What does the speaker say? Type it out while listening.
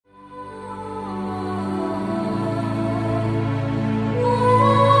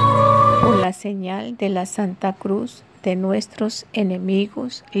señal de la Santa Cruz de nuestros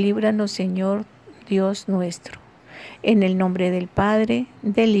enemigos, líbranos, Señor Dios nuestro. En el nombre del Padre,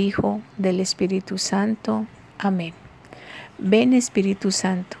 del Hijo, del Espíritu Santo. Amén. Ven, Espíritu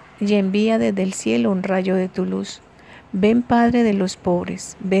Santo, y envía desde el cielo un rayo de tu luz. Ven, Padre de los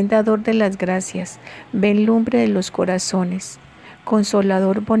pobres, ven, dador de las gracias, ven, lumbre de los corazones,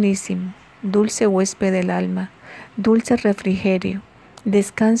 consolador bonísimo, dulce huésped del alma, dulce refrigerio,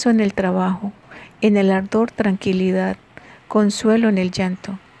 descanso en el trabajo, en el ardor tranquilidad, consuelo en el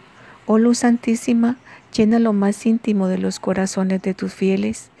llanto. Oh luz santísima, llena lo más íntimo de los corazones de tus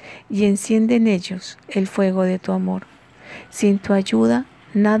fieles y enciende en ellos el fuego de tu amor. Sin tu ayuda,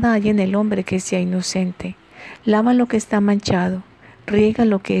 nada hay en el hombre que sea inocente. Lava lo que está manchado, riega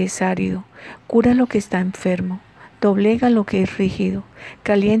lo que es árido, cura lo que está enfermo, doblega lo que es rígido,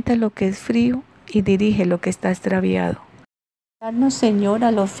 calienta lo que es frío y dirige lo que está extraviado. Danos, Señor, a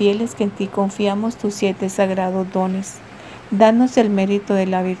los fieles que en ti confiamos tus 7 sagrados dones. Danos el mérito de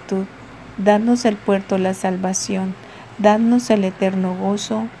la virtud, danos el puerto de la salvación, danos el eterno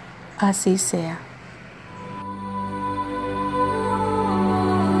gozo, así sea.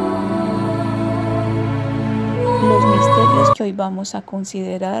 Los misterios que hoy vamos a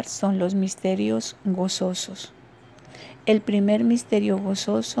considerar son los misterios gozosos. El primer misterio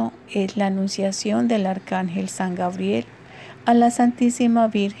gozoso es la anunciación del arcángel San Gabriel a la Santísima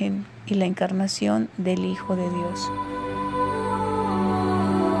Virgen y la encarnación del Hijo de Dios.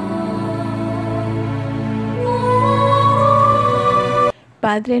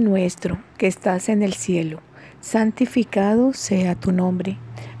 Padre nuestro que estás en el cielo, santificado sea tu nombre.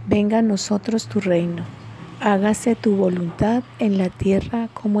 Venga a nosotros tu reino. Hágase tu voluntad en la tierra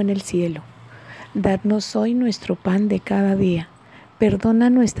como en el cielo. Dadnos hoy nuestro pan de cada día. Perdona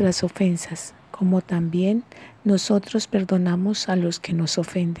nuestras ofensas, como también nosotros perdonamos a los que nos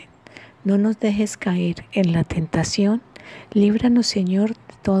ofenden. No nos dejes caer en la tentación. Líbranos, Señor,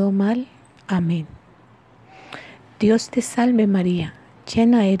 de todo mal. Amén. Dios te salve María,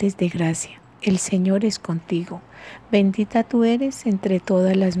 llena eres de gracia. El Señor es contigo. Bendita tú eres entre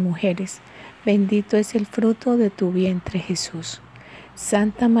todas las mujeres. Bendito es el fruto de tu vientre, Jesús.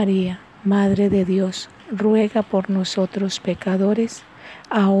 Santa María, Madre de Dios, ruega por nosotros pecadores,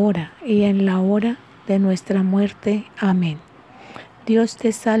 ahora y en la hora de nuestra muerte. Amén. Dios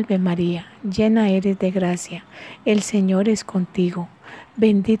te salve María, llena eres de gracia. El Señor es contigo.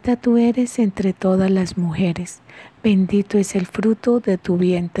 Bendita tú eres entre todas las mujeres. Bendito es el fruto de tu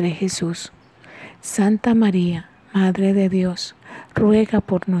vientre, Jesús. Santa María, Madre de Dios, ruega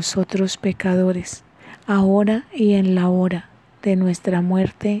por nosotros pecadores, ahora y en la hora de nuestra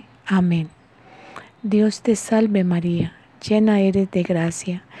muerte. Amén. Dios te salve María, llena eres de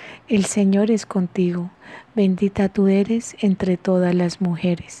gracia, el Señor es contigo, bendita tú eres entre todas las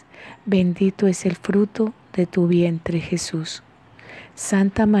mujeres, bendito es el fruto de tu vientre Jesús.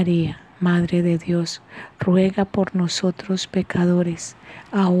 Santa María, Madre de Dios, ruega por nosotros pecadores,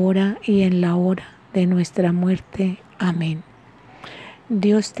 ahora y en la hora de nuestra muerte. Amén.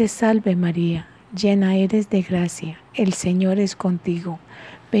 Dios te salve María, llena eres de gracia, el Señor es contigo,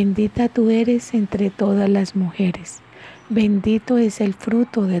 bendita tú eres entre todas las mujeres, bendito es el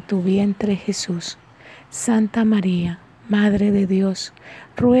fruto de tu vientre Jesús. Santa María, Madre de Dios,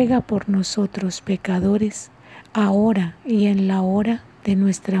 ruega por nosotros pecadores, ahora y en la hora de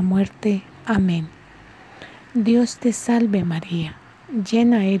nuestra muerte. Amén. Dios te salve María,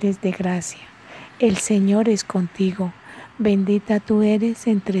 llena eres de gracia, el Señor es contigo, bendita tú eres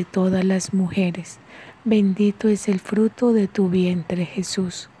entre todas las mujeres, bendito es el fruto de tu vientre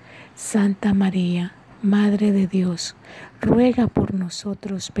Jesús. Santa María, Madre de Dios, ruega por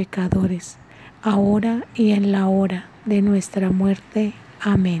nosotros pecadores, ahora y en la hora de nuestra muerte.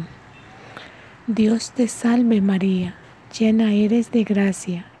 Amén. Dios te salve María, llena eres de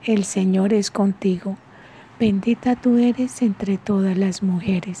gracia, el Señor es contigo, bendita tú eres entre todas las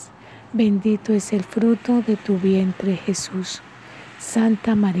mujeres, bendito es el fruto de tu vientre Jesús.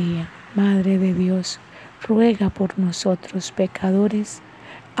 Santa María, Madre de Dios, ruega por nosotros pecadores,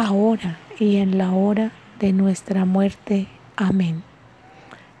 ahora y en la hora de nuestra muerte. Amén.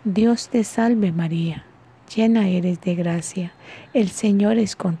 Dios te salve María, llena eres de gracia, el Señor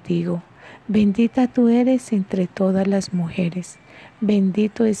es contigo, bendita tú eres entre todas las mujeres,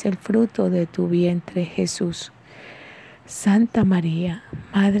 bendito es el fruto de tu vientre Jesús. Santa María,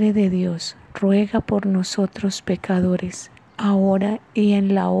 Madre de Dios, ruega por nosotros pecadores, ahora y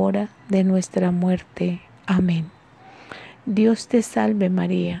en la hora de nuestra muerte. Amén. Dios te salve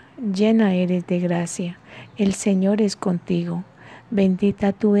María, llena eres de gracia, el Señor es contigo,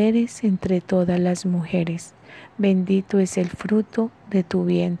 bendita tú eres entre todas las mujeres, bendito es el fruto de tu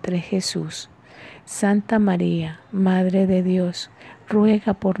vientre Jesús. Santa María, Madre de Dios,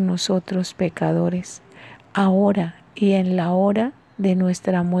 ruega por nosotros pecadores, ahora y en la hora de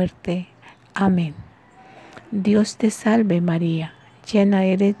nuestra muerte. Amén. Dios te salve María, llena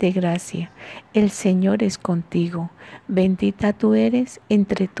eres de gracia, el Señor es contigo, bendita tú eres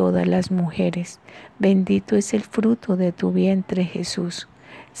entre todas las mujeres, bendito es el fruto de tu vientre Jesús.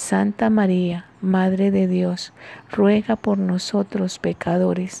 Santa María, Madre de Dios, ruega por nosotros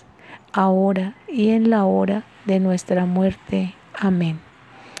pecadores, ahora y en la hora de nuestra muerte. Amén.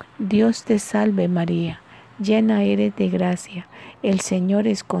 Dios te salve María, llena eres de gracia, el Señor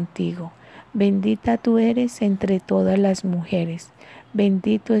es contigo. Bendita tú eres entre todas las mujeres,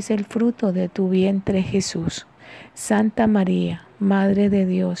 bendito es el fruto de tu vientre Jesús. Santa María, Madre de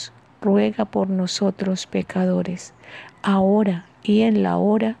Dios, ruega por nosotros pecadores, ahora y en la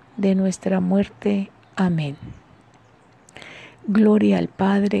hora de nuestra muerte. Amén. Gloria al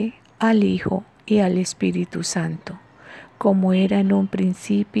Padre, al Hijo y al Espíritu Santo, como era en un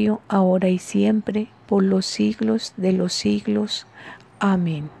principio, ahora y siempre, por los siglos de los siglos.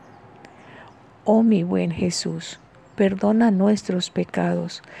 Amén. Oh mi buen Jesús, perdona nuestros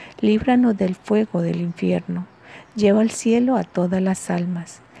pecados, líbranos del fuego del infierno, lleva al cielo a todas las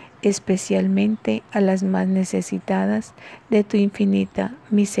almas, especialmente a las más necesitadas de tu infinita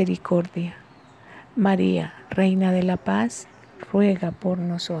misericordia. María, Reina de la Paz, ruega por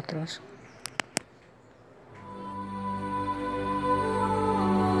nosotros.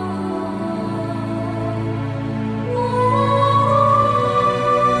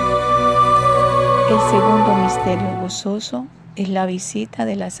 El segundo misterio gozoso es la visita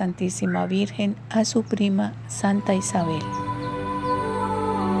de la Santísima Virgen a su prima Santa Isabel.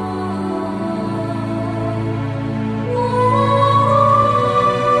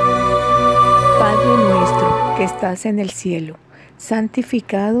 Padre nuestro que estás en el cielo,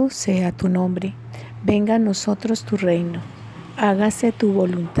 santificado sea tu nombre. Venga a nosotros tu reino. Hágase tu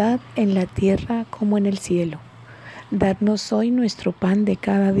voluntad en la tierra como en el cielo. Danos hoy nuestro pan de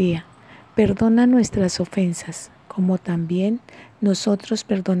cada día. Perdona nuestras ofensas, como también nosotros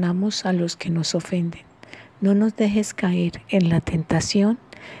perdonamos a los que nos ofenden. No nos dejes caer en la tentación.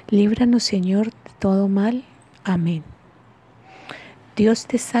 Líbranos, Señor, de todo mal. Amén. Dios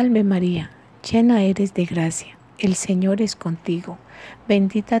te salve María, llena eres de gracia. El Señor es contigo.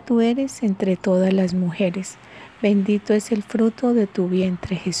 Bendita tú eres entre todas las mujeres. Bendito es el fruto de tu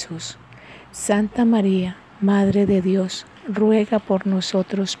vientre, Jesús. Santa María, Madre de Dios, ruega por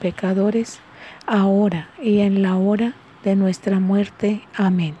nosotros pecadores, ahora y en la hora de nuestra muerte.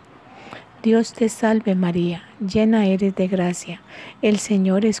 Amén. Dios te salve María, llena eres de gracia, el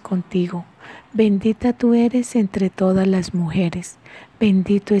Señor es contigo. Bendita tú eres entre todas las mujeres,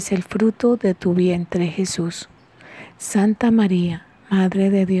 bendito es el fruto de tu vientre Jesús. Santa María, Madre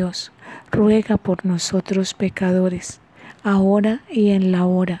de Dios, ruega por nosotros pecadores, ahora y en la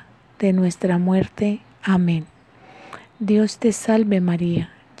hora de nuestra muerte. Amén. Dios te salve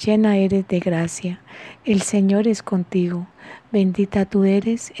María, llena eres de gracia, el Señor es contigo, bendita tú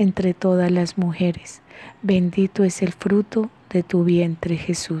eres entre todas las mujeres, bendito es el fruto de tu vientre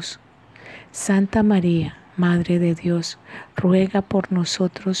Jesús. Santa María, Madre de Dios, ruega por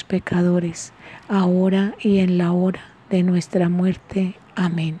nosotros pecadores, ahora y en la hora de nuestra muerte.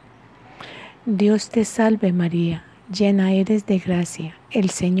 Amén. Dios te salve María, llena eres de gracia, el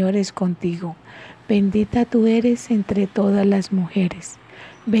Señor es contigo. Bendita tú eres entre todas las mujeres,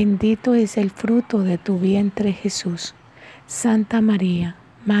 bendito es el fruto de tu vientre Jesús. Santa María,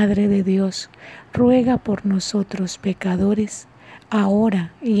 Madre de Dios, ruega por nosotros pecadores,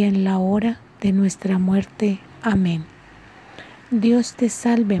 ahora y en la hora de nuestra muerte. Amén. Dios te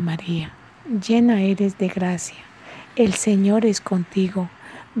salve María, llena eres de gracia, el Señor es contigo,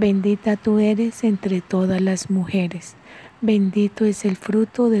 bendita tú eres entre todas las mujeres. Bendito es el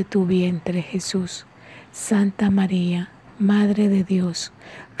fruto de tu vientre, Jesús. Santa María, Madre de Dios,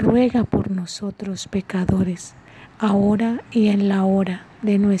 ruega por nosotros pecadores, ahora y en la hora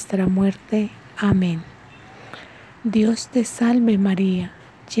de nuestra muerte. Amén. Dios te salve María,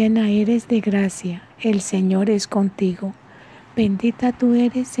 llena eres de gracia, el Señor es contigo. Bendita tú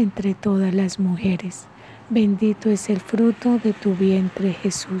eres entre todas las mujeres, bendito es el fruto de tu vientre,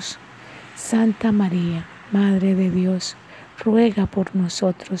 Jesús. Santa María, Madre de Dios, ruega por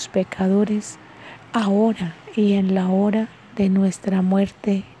nosotros pecadores, ahora y en la hora de nuestra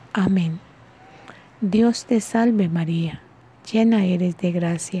muerte. Amén. Dios te salve María, llena eres de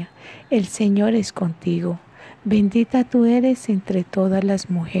gracia, el Señor es contigo. Bendita tú eres entre todas las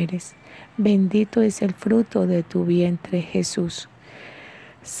mujeres, bendito es el fruto de tu vientre Jesús.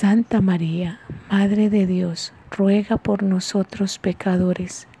 Santa María, Madre de Dios, ruega por nosotros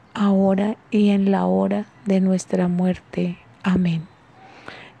pecadores, ahora y en la hora de nuestra muerte. Amén.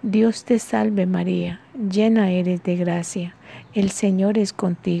 Dios te salve María, llena eres de gracia, el Señor es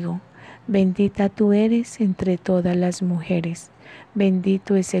contigo. Bendita tú eres entre todas las mujeres,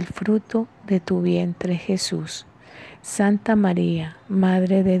 bendito es el fruto de tu vientre Jesús. Santa María,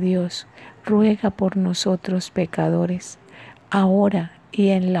 Madre de Dios, ruega por nosotros pecadores, ahora y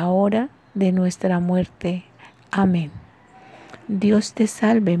en la hora de nuestra muerte. Amén. Dios te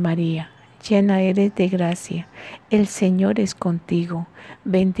salve María, llena eres de gracia, el Señor es contigo.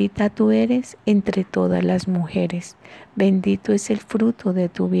 Bendita tú eres entre todas las mujeres, bendito es el fruto de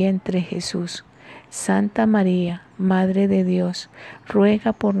tu vientre Jesús. Santa María, Madre de Dios,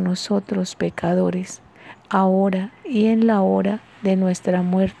 ruega por nosotros pecadores, ahora y en la hora de nuestra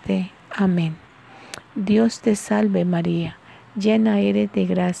muerte. Amén. Dios te salve María, llena eres de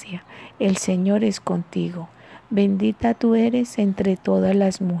gracia, el Señor es contigo. Bendita tú eres entre todas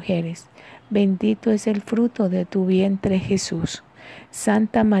las mujeres, bendito es el fruto de tu vientre Jesús.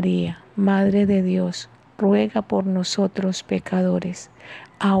 Santa María, Madre de Dios, ruega por nosotros pecadores,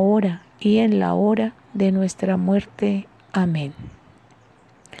 ahora y en la hora de nuestra muerte. Amén.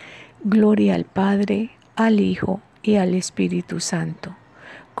 Gloria al Padre, al Hijo y al Espíritu Santo,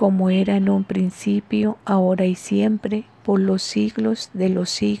 como era en un principio, ahora y siempre, por los siglos de los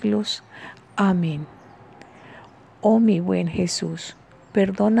siglos. Amén. Oh mi buen Jesús,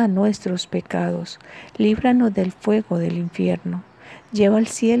 perdona nuestros pecados, líbranos del fuego del infierno, lleva al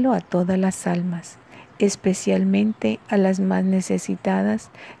cielo a todas las almas, especialmente a las más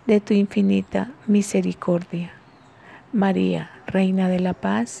necesitadas de tu infinita misericordia. María, Reina de la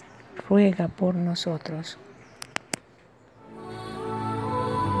Paz, ruega por nosotros.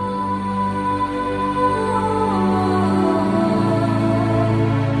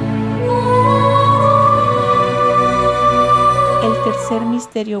 El tercer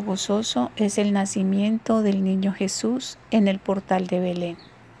misterio gozoso es el nacimiento del niño Jesús en el portal de Belén.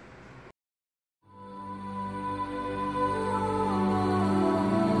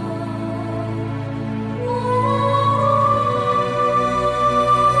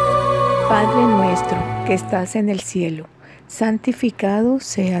 Padre nuestro que estás en el cielo, santificado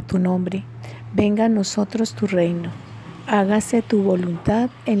sea tu nombre. Venga a nosotros tu reino. Hágase tu voluntad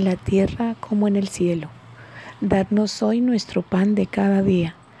en la tierra como en el cielo. Danos hoy nuestro pan de cada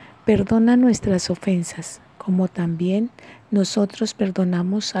día. Perdona nuestras ofensas, como también nosotros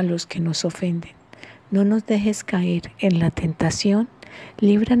perdonamos a los que nos ofenden. No nos dejes caer en la tentación.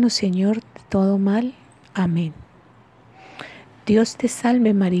 Líbranos, Señor, de todo mal. Amén. Dios te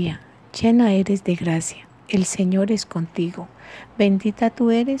salve María, llena eres de gracia. El Señor es contigo. Bendita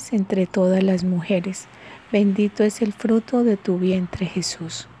tú eres entre todas las mujeres. Bendito es el fruto de tu vientre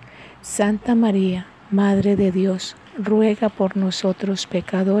Jesús. Santa María, Madre de Dios, ruega por nosotros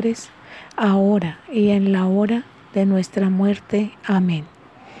pecadores, ahora y en la hora de nuestra muerte. Amén.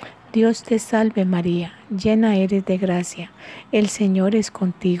 Dios te salve María, llena eres de gracia, el Señor es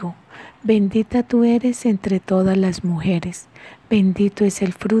contigo. Bendita tú eres entre todas las mujeres, bendito es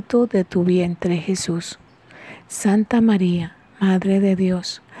el fruto de tu vientre Jesús. Santa María, Madre de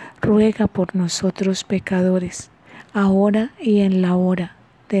Dios, ruega por nosotros pecadores, ahora y en la hora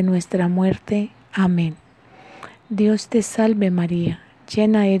de nuestra muerte. Amén. Dios te salve María,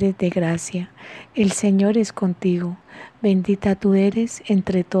 llena eres de gracia, el Señor es contigo, bendita tú eres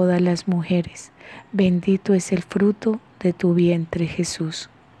entre todas las mujeres, bendito es el fruto de tu vientre Jesús.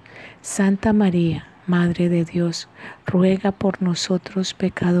 Santa María, Madre de Dios, ruega por nosotros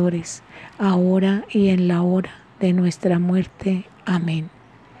pecadores, ahora y en la hora de nuestra muerte. Amén.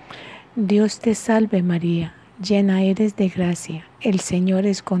 Dios te salve María, llena eres de gracia, el Señor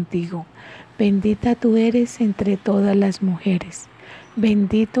es contigo. Bendita tú eres entre todas las mujeres,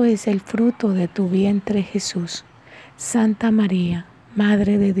 bendito es el fruto de tu vientre Jesús. Santa María,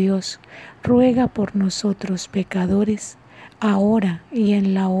 Madre de Dios, ruega por nosotros pecadores, ahora y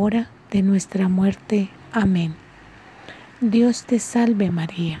en la hora de nuestra muerte. Amén. Dios te salve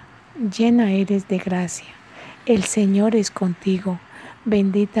María, llena eres de gracia, el Señor es contigo.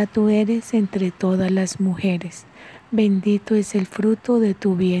 Bendita tú eres entre todas las mujeres, bendito es el fruto de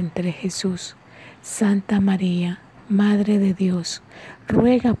tu vientre Jesús. Santa María, Madre de Dios,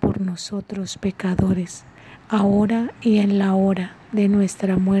 ruega por nosotros pecadores, ahora y en la hora de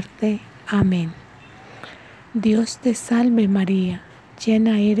nuestra muerte. Amén. Dios te salve María,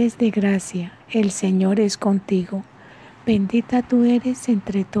 llena eres de gracia, el Señor es contigo. Bendita tú eres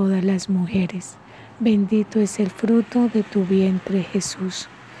entre todas las mujeres, bendito es el fruto de tu vientre Jesús.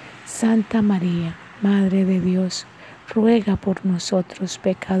 Santa María, Madre de Dios, ruega por nosotros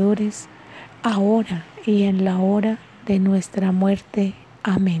pecadores, ahora y en la hora de nuestra muerte.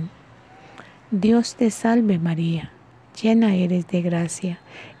 Amén. Dios te salve María, llena eres de gracia,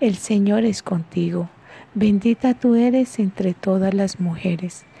 el Señor es contigo. Bendita tú eres entre todas las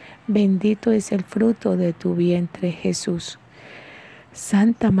mujeres, bendito es el fruto de tu vientre Jesús.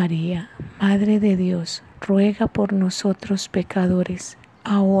 Santa María, Madre de Dios, ruega por nosotros pecadores,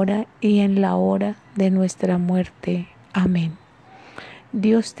 ahora y en la hora de nuestra muerte. Amén.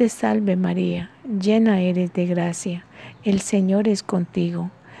 Dios te salve María, llena eres de gracia, el Señor es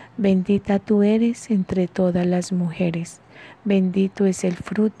contigo. Bendita tú eres entre todas las mujeres, bendito es el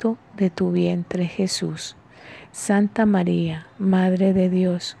fruto de tu vientre Jesús. Santa María, Madre de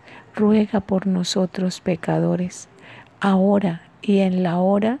Dios, ruega por nosotros pecadores, ahora y en la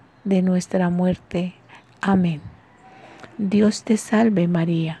hora de nuestra muerte. Amén. Dios te salve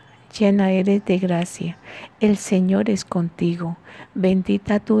María, llena eres de gracia, el Señor es contigo.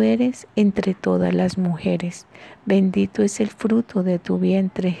 Bendita tú eres entre todas las mujeres, bendito es el fruto de tu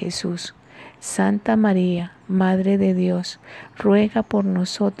vientre Jesús. Santa María, Madre de Dios, ruega por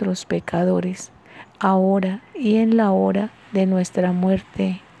nosotros pecadores, ahora y en la hora de nuestra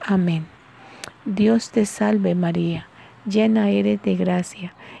muerte. Amén. Dios te salve María, llena eres de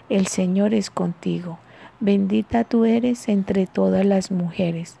gracia, el Señor es contigo. Bendita tú eres entre todas las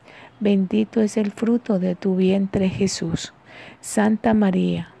mujeres, bendito es el fruto de tu vientre Jesús. Santa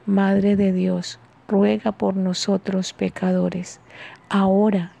María, Madre de Dios, ruega por nosotros pecadores,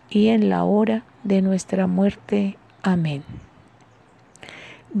 ahora y en la hora de nuestra muerte. Amén.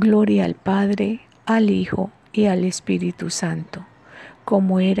 Gloria al Padre, al Hijo y al Espíritu Santo,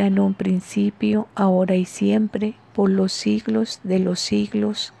 como era en un principio, ahora y siempre, por los siglos de los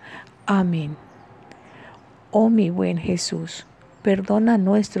siglos. Amén. Oh mi buen Jesús, perdona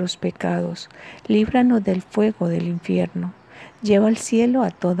nuestros pecados, líbranos del fuego del infierno, lleva al cielo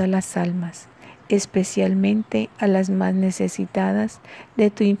a todas las almas, especialmente a las más necesitadas de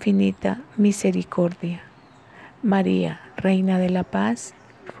tu infinita misericordia. María, Reina de la Paz,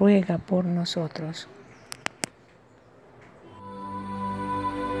 ruega por nosotros.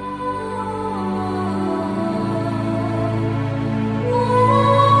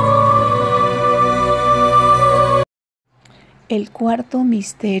 El cuarto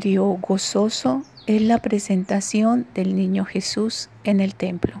misterio gozoso es la presentación del niño Jesús en el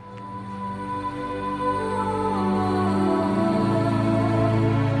templo.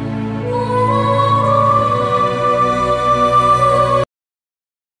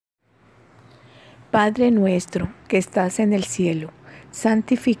 Padre nuestro que estás en el cielo,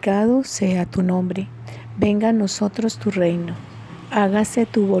 santificado sea tu nombre. Venga a nosotros tu reino. Hágase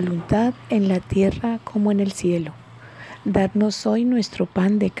tu voluntad en la tierra como en el cielo. Dadnos hoy nuestro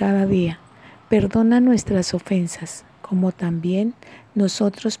pan de cada día. Perdona nuestras ofensas, como también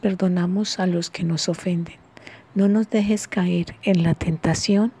nosotros perdonamos a los que nos ofenden. No nos dejes caer en la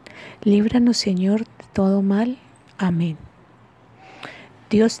tentación. Líbranos, Señor, de todo mal. Amén.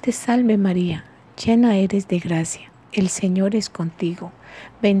 Dios te salve María, llena eres de gracia. El Señor es contigo.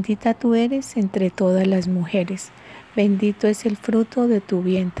 Bendita tú eres entre todas las mujeres. Bendito es el fruto de tu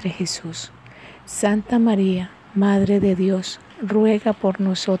vientre Jesús. Santa María, Madre de Dios, ruega por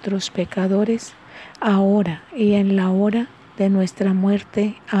nosotros pecadores, ahora y en la hora de nuestra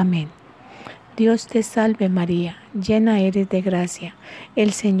muerte. Amén. Dios te salve María, llena eres de gracia,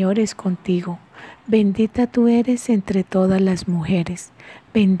 el Señor es contigo. Bendita tú eres entre todas las mujeres,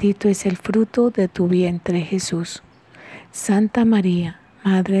 bendito es el fruto de tu vientre Jesús. Santa María,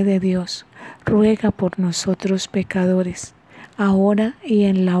 Madre de Dios, ruega por nosotros pecadores, ahora y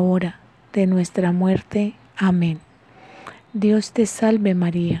en la hora de nuestra muerte. Amén. Dios te salve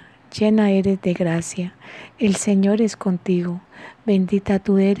María, llena eres de gracia, el Señor es contigo. Bendita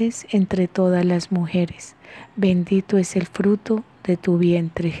tú eres entre todas las mujeres, bendito es el fruto de tu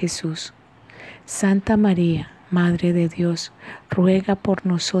vientre Jesús. Santa María, Madre de Dios, ruega por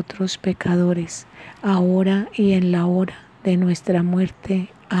nosotros pecadores, ahora y en la hora de nuestra muerte.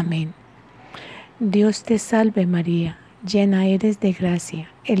 Amén. Dios te salve María, llena eres de gracia,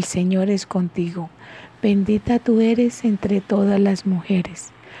 el Señor es contigo. Bendita tú eres entre todas las mujeres,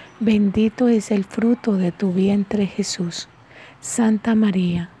 bendito es el fruto de tu vientre Jesús. Santa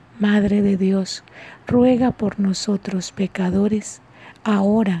María, Madre de Dios, ruega por nosotros pecadores,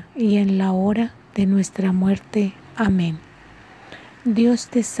 ahora y en la hora de nuestra muerte. Amén. Dios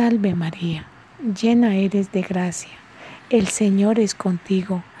te salve María, llena eres de gracia, el Señor es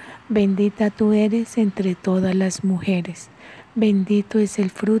contigo. Bendita tú eres entre todas las mujeres, bendito es el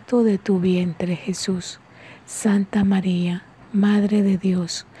fruto de tu vientre Jesús. Santa María, Madre de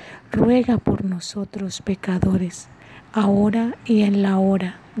Dios, ruega por nosotros pecadores, ahora y en la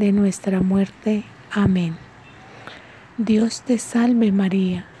hora de nuestra muerte. Amén. Dios te salve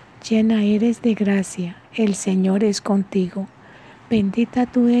María, llena eres de gracia, el Señor es contigo. Bendita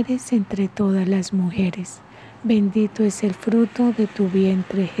tú eres entre todas las mujeres, bendito es el fruto de tu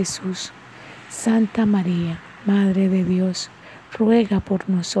vientre Jesús. Santa María, Madre de Dios, ruega por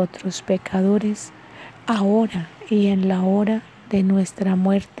nosotros pecadores, ahora y en la hora de nuestra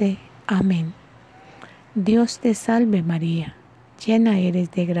muerte. Amén. Dios te salve María, llena eres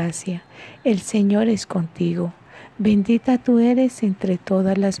de gracia, el Señor es contigo. Bendita tú eres entre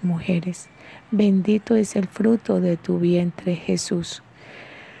todas las mujeres, bendito es el fruto de tu vientre Jesús.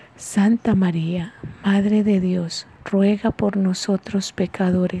 Santa María, Madre de Dios, ruega por nosotros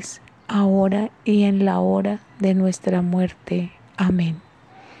pecadores, ahora y en la hora de nuestra muerte. Amén.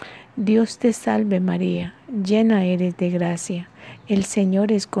 Dios te salve María, llena eres de gracia, el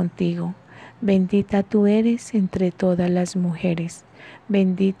Señor es contigo. Bendita tú eres entre todas las mujeres,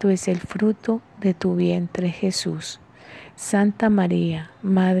 bendito es el fruto de tu vientre Jesús. Santa María,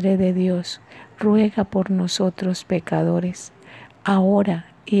 Madre de Dios, ruega por nosotros pecadores, ahora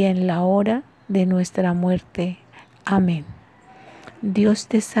y en la hora de nuestra muerte. Amén. Dios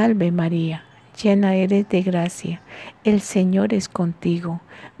te salve María, llena eres de gracia, el Señor es contigo.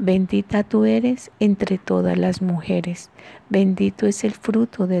 Bendita tú eres entre todas las mujeres, bendito es el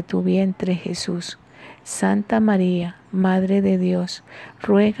fruto de tu vientre Jesús. Santa María, Madre de Dios,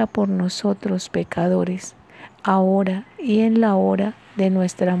 ruega por nosotros pecadores, ahora y en la hora de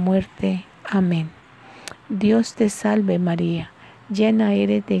nuestra muerte. Amén. Dios te salve María, llena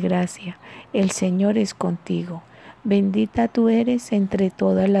eres de gracia, el Señor es contigo. Bendita tú eres entre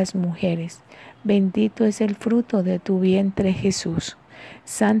todas las mujeres, bendito es el fruto de tu vientre Jesús.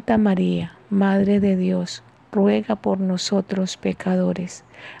 Santa María, Madre de Dios, ruega por nosotros pecadores,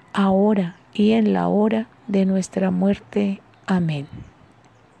 ahora y en la hora de nuestra muerte. Amén.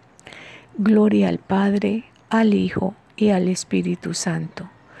 Gloria al Padre, al Hijo y al Espíritu Santo,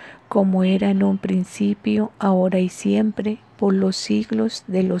 como era en un principio, ahora y siempre, por los siglos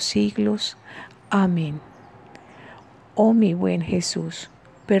de los siglos. Amén. Oh mi buen Jesús,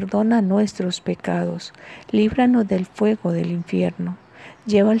 perdona nuestros pecados, líbranos del fuego del infierno,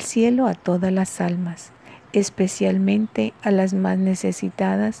 lleva al cielo a todas las almas, especialmente a las más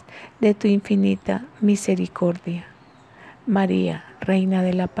necesitadas de tu infinita misericordia. María, Reina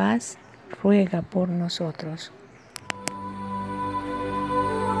de la Paz, ruega por nosotros.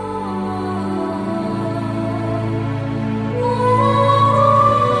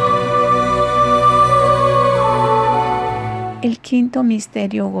 El quinto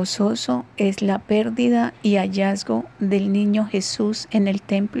misterio gozoso es la pérdida y hallazgo del niño Jesús en el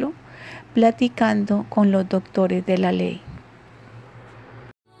templo, platicando con los doctores de la ley.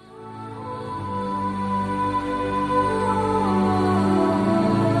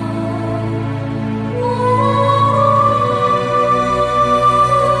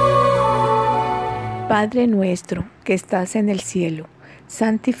 Padre nuestro que estás en el cielo,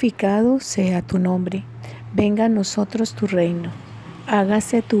 santificado sea tu nombre. Venga a nosotros tu reino,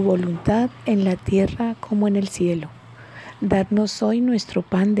 hágase tu voluntad en la tierra como en el cielo. Danos hoy nuestro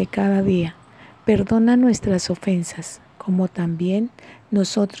pan de cada día, perdona nuestras ofensas, como también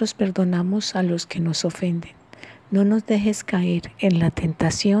nosotros perdonamos a los que nos ofenden. No nos dejes caer en la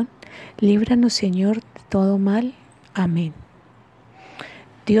tentación, líbranos Señor de todo mal. Amén.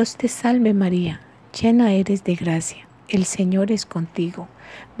 Dios te salve María, llena eres de gracia, el Señor es contigo.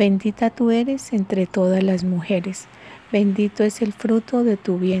 Bendita tú eres entre todas las mujeres, bendito es el fruto de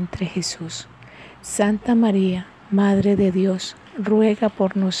tu vientre Jesús. Santa María, Madre de Dios, ruega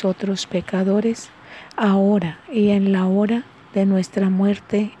por nosotros pecadores, ahora y en la hora de nuestra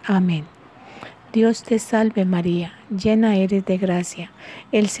muerte. Amén. Dios te salve María, llena eres de gracia,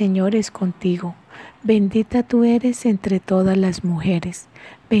 el Señor es contigo. Bendita tú eres entre todas las mujeres,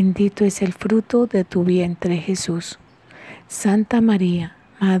 bendito es el fruto de tu vientre Jesús. Santa María,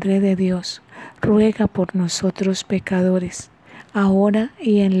 Madre de Dios, ruega por nosotros pecadores, ahora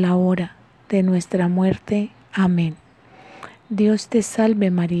y en la hora de nuestra muerte. Amén. Dios te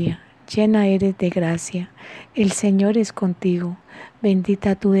salve María, llena eres de gracia, el Señor es contigo,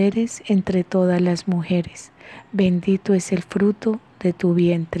 bendita tú eres entre todas las mujeres, bendito es el fruto de tu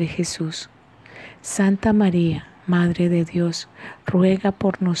vientre Jesús. Santa María, Madre de Dios, ruega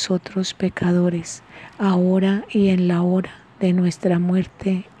por nosotros pecadores, ahora y en la hora de nuestra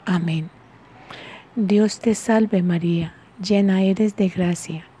muerte. Amén. Dios te salve María, llena eres de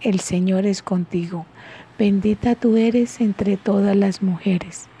gracia, el Señor es contigo, bendita tú eres entre todas las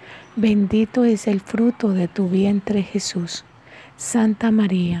mujeres, bendito es el fruto de tu vientre Jesús. Santa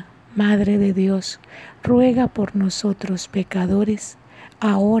María, Madre de Dios, ruega por nosotros pecadores,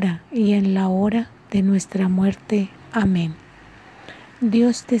 ahora y en la hora de nuestra muerte. Amén.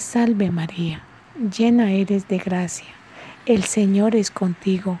 Dios te salve María, llena eres de gracia, el Señor es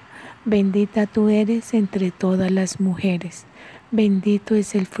contigo, bendita tú eres entre todas las mujeres, bendito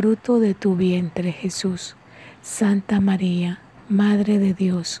es el fruto de tu vientre Jesús. Santa María, Madre de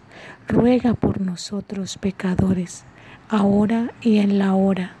Dios, ruega por nosotros pecadores, ahora y en la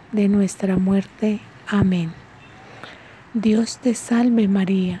hora de nuestra muerte. Amén. Dios te salve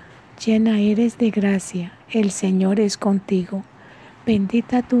María, llena eres de gracia, el Señor es contigo.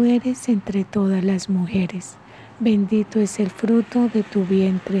 Bendita tú eres entre todas las mujeres, bendito es el fruto de tu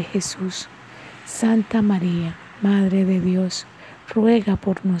vientre Jesús. Santa María, Madre de Dios, ruega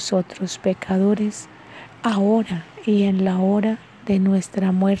por nosotros pecadores, ahora y en la hora de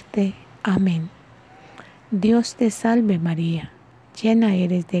nuestra muerte. Amén. Dios te salve María, llena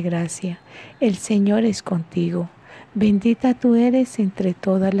eres de gracia, el Señor es contigo. Bendita tú eres entre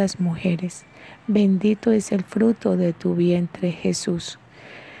todas las mujeres, bendito es el fruto de tu vientre Jesús.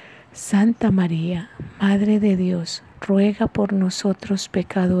 Santa María, Madre de Dios, ruega por nosotros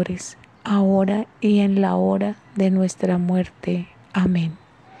pecadores, ahora y en la hora de nuestra muerte. Amén.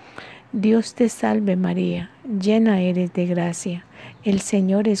 Dios te salve María, llena eres de gracia, el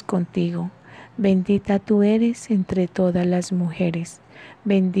Señor es contigo. Bendita tú eres entre todas las mujeres,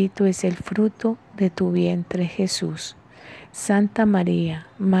 bendito es el fruto de tu vientre Jesús. Santa María,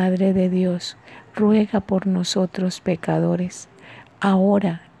 Madre de Dios, ruega por nosotros pecadores,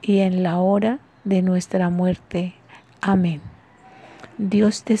 ahora y en la hora de nuestra muerte. Amén.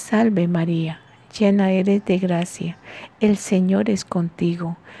 Dios te salve María, llena eres de gracia, el Señor es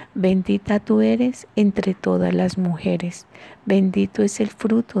contigo, bendita tú eres entre todas las mujeres, bendito es el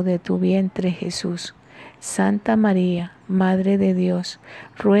fruto de tu vientre Jesús. Santa María, Madre de Dios,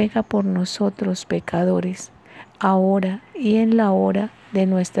 ruega por nosotros pecadores, ahora y en la hora de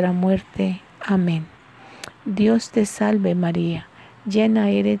nuestra muerte. Amén. Dios te salve María, llena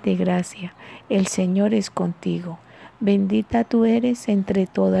eres de gracia, el Señor es contigo. Bendita tú eres entre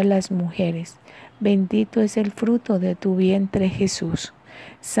todas las mujeres, bendito es el fruto de tu vientre Jesús.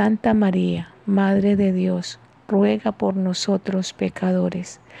 Santa María, Madre de Dios, ruega por nosotros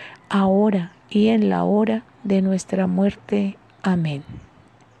pecadores, ahora y en la hora de nuestra muerte. Amén.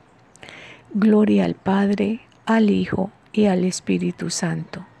 Gloria al Padre, al Hijo y al Espíritu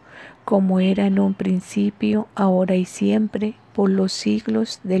Santo, como era en un principio, ahora y siempre, por los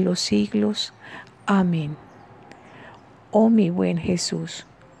siglos de los siglos. Amén. Oh mi buen Jesús,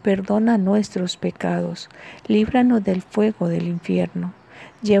 perdona nuestros pecados, líbranos del fuego del infierno,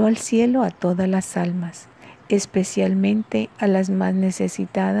 lleva al cielo a todas las almas, especialmente a las más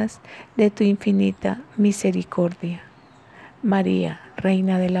necesitadas de tu infinita misericordia. María,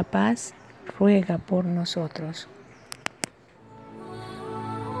 Reina de la Paz, ruega por nosotros.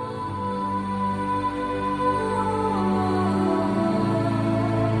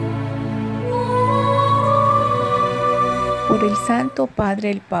 Por el Santo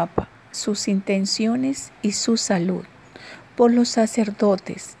Padre el Papa, sus intenciones y su salud, por los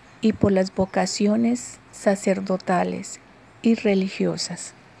sacerdotes y por las vocaciones sacerdotales y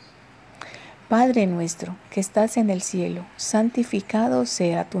religiosas. Padre nuestro, que estás en el cielo, santificado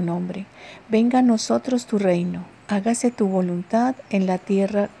sea tu nombre. Venga a nosotros tu reino, hágase tu voluntad en la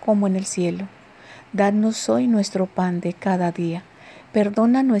tierra como en el cielo. Danos hoy nuestro pan de cada día.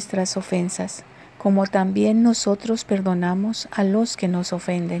 Perdona nuestras ofensas, como también nosotros perdonamos a los que nos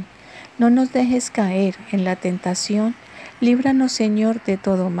ofenden. No nos dejes caer en la tentación, líbranos Señor de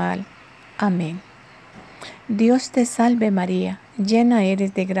todo mal. Amén. Dios te salve María, llena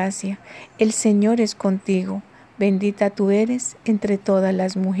eres de gracia, el Señor es contigo, bendita tú eres entre todas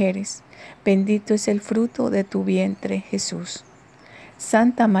las mujeres, bendito es el fruto de tu vientre Jesús.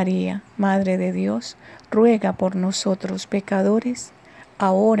 Santa María, Madre de Dios, ruega por nosotros pecadores,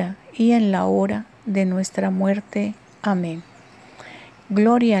 ahora y en la hora de nuestra muerte. Amén.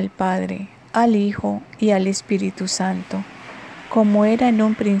 Gloria al Padre, al Hijo y al Espíritu Santo, como era en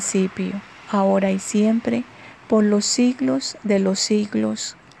un principio, ahora y siempre, por los siglos de los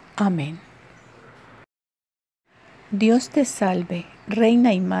siglos. Amén. Dios te salve,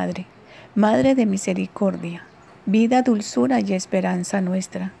 Reina y Madre, Madre de misericordia, vida, dulzura y esperanza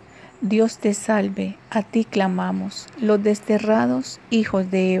nuestra. Dios te salve, a ti clamamos, los desterrados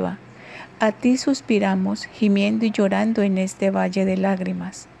hijos de Eva. A ti suspiramos, gimiendo y llorando en este valle de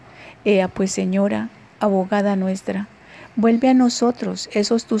lágrimas. Ea pues, Señora, abogada nuestra, vuelve a nosotros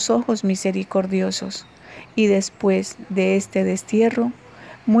esos tus ojos misericordiosos, y después de este destierro,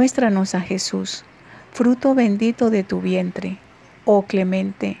 muéstranos a Jesús, fruto bendito de tu vientre. Oh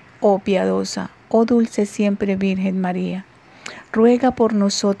clemente, oh piadosa, oh dulce siempre Virgen María. Ruega por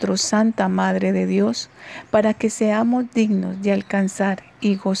nosotros, Santa Madre de Dios, para que seamos dignos de alcanzar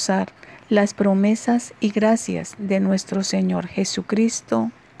y gozar las promesas y gracias de nuestro Señor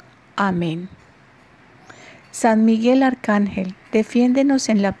Jesucristo. Amén. San Miguel Arcángel, defiéndenos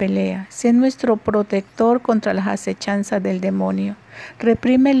en la pelea, sé nuestro protector contra las acechanzas del demonio.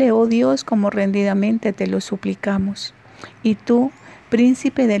 Reprímele, oh Dios, como rendidamente te lo suplicamos. Y tú,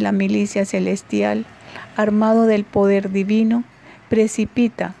 príncipe de la milicia celestial, armado del poder divino,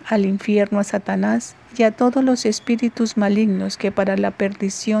 precipita al infierno a Satanás y a todos los espíritus malignos que para la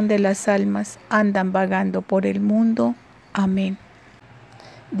perdición de las almas andan vagando por el mundo. Amén.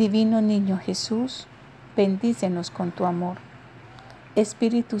 Divino Niño Jesús, bendícenos con tu amor.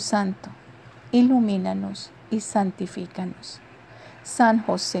 Espíritu Santo, ilumínanos y santifícanos. San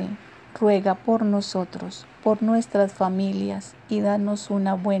José, ruega por nosotros, por nuestras familias, y danos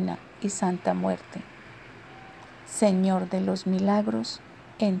una buena y santa muerte. Señor de los milagros,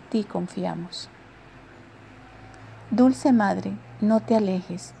 en ti confiamos. Dulce Madre, no te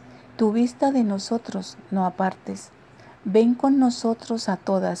alejes, tu vista de nosotros no apartes. Ven con nosotros a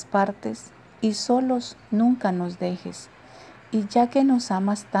todas partes, y solos nunca nos dejes. Y ya que nos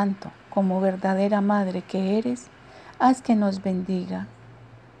amas tanto, como verdadera Madre que eres, haz que nos bendiga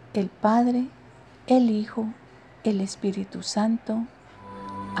el Padre, el Hijo, el Espíritu Santo.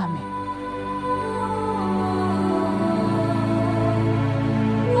 Amén.